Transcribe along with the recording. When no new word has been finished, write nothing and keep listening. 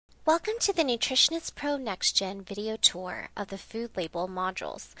Welcome to the Nutritionist Pro NexGen video tour of the food label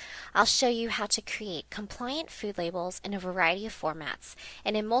modules. I'll show you how to create compliant food labels in a variety of formats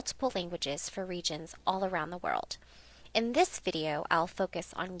and in multiple languages for regions all around the world. In this video, I'll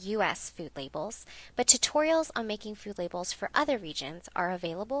focus on US food labels, but tutorials on making food labels for other regions are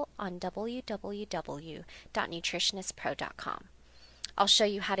available on www.nutritionistpro.com. I'll show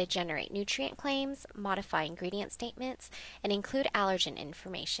you how to generate nutrient claims, modify ingredient statements, and include allergen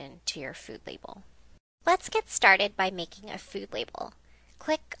information to your food label. Let's get started by making a food label.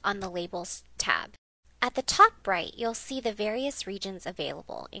 Click on the Labels tab. At the top right, you'll see the various regions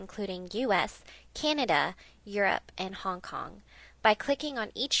available, including US, Canada, Europe, and Hong Kong. By clicking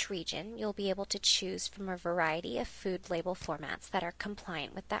on each region, you'll be able to choose from a variety of food label formats that are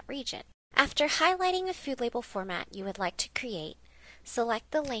compliant with that region. After highlighting the food label format you would like to create, select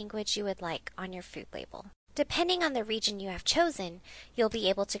the language you would like on your food label. Depending on the region you have chosen, you'll be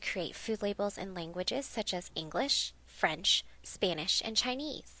able to create food labels in languages such as English, French, Spanish, and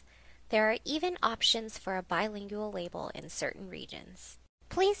Chinese. There are even options for a bilingual label in certain regions.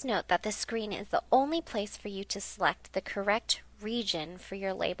 Please note that the screen is the only place for you to select the correct region for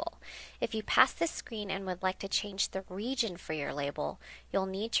your label. If you pass this screen and would like to change the region for your label, you'll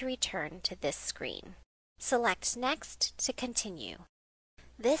need to return to this screen. Select Next to continue.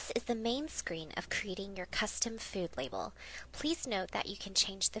 This is the main screen of creating your custom food label. Please note that you can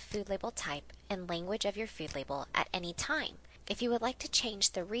change the food label type and language of your food label at any time. If you would like to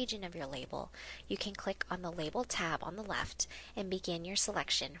change the region of your label, you can click on the Label tab on the left and begin your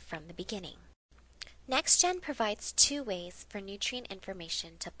selection from the beginning. NexGen provides two ways for nutrient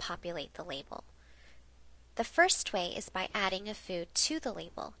information to populate the label. The first way is by adding a food to the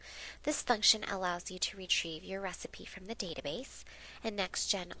label. This function allows you to retrieve your recipe from the database, and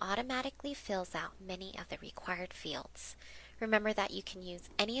NexGen automatically fills out many of the required fields. Remember that you can use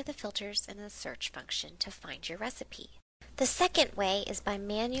any of the filters in the search function to find your recipe. The second way is by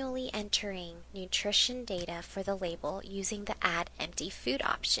manually entering nutrition data for the label using the Add Empty Food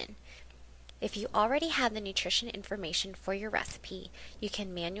option. If you already have the nutrition information for your recipe, you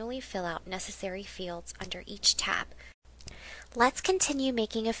can manually fill out necessary fields under each tab. Let's continue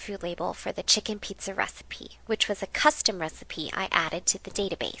making a food label for the chicken pizza recipe, which was a custom recipe I added to the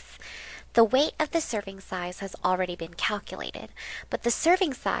database. The weight of the serving size has already been calculated, but the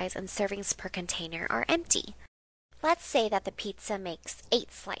serving size and servings per container are empty. Let's say that the pizza makes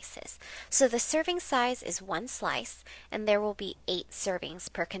 8 slices, so the serving size is 1 slice, and there will be 8 servings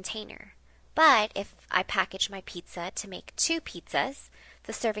per container. But if I package my pizza to make 2 pizzas,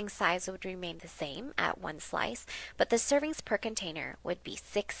 the serving size would remain the same at 1 slice, but the servings per container would be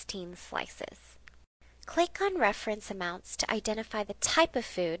 16 slices. Click on Reference Amounts to identify the type of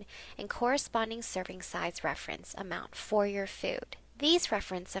food and corresponding serving size reference amount for your food. These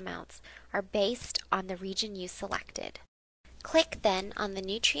reference amounts are based on the region you selected. Click then on the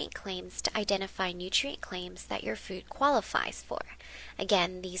nutrient claims to identify nutrient claims that your food qualifies for.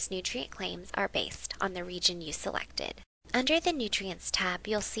 Again, these nutrient claims are based on the region you selected. Under the Nutrients tab,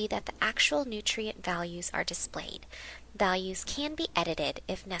 you'll see that the actual nutrient values are displayed. Values can be edited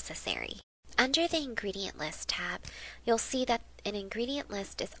if necessary. Under the Ingredient List tab, you'll see that an ingredient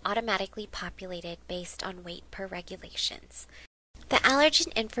list is automatically populated based on weight per regulations. The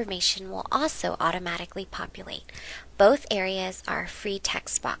allergen information will also automatically populate. Both areas are a free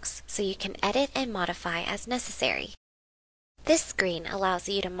text box, so you can edit and modify as necessary. This screen allows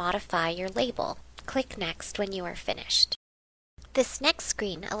you to modify your label. Click Next when you are finished. This next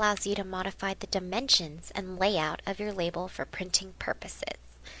screen allows you to modify the dimensions and layout of your label for printing purposes.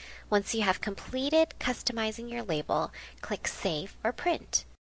 Once you have completed customizing your label, click Save or Print.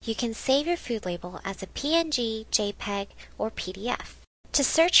 You can save your food label as a PNG, JPEG, or PDF. To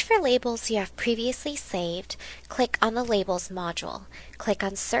search for labels you have previously saved, click on the Labels module. Click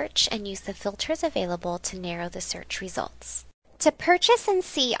on Search and use the filters available to narrow the search results. To purchase and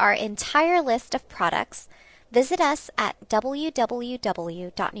see our entire list of products, visit us at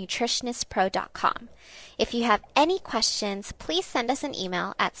www.nutritionistpro.com. If you have any questions, please send us an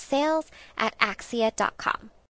email at sales@axia.com.